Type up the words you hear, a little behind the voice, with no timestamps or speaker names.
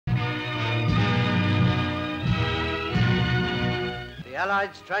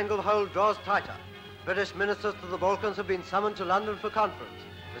Allied stranglehold draws tighter. British ministers to the Balkans have been summoned to London for conference.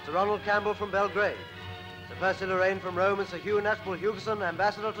 Mr. Ronald Campbell from Belgrade, Sir Percy LORAINE from Rome, and Sir Knatchbull HUGHESSEN,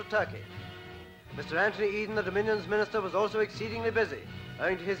 ambassador to Turkey. Mr. Anthony Eden, the Dominion's minister, was also exceedingly busy,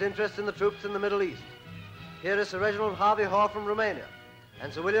 owing to his interest in the troops in the Middle East. Here is Sir Reginald HERVEY-HOARE from Romania,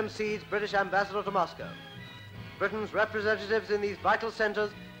 and Sir William Seeds, British ambassador to Moscow. Britain's representatives in these vital centres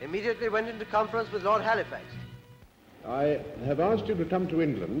immediately went into conference with Lord Halifax. I have asked you to come to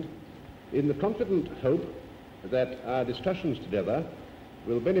England in the confident hope that our discussions together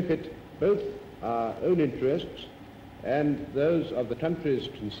will benefit both our own interests and those of the countries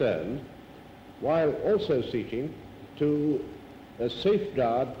concerned, while also seeking to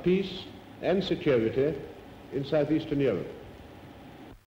safeguard peace and security in southeastern Europe.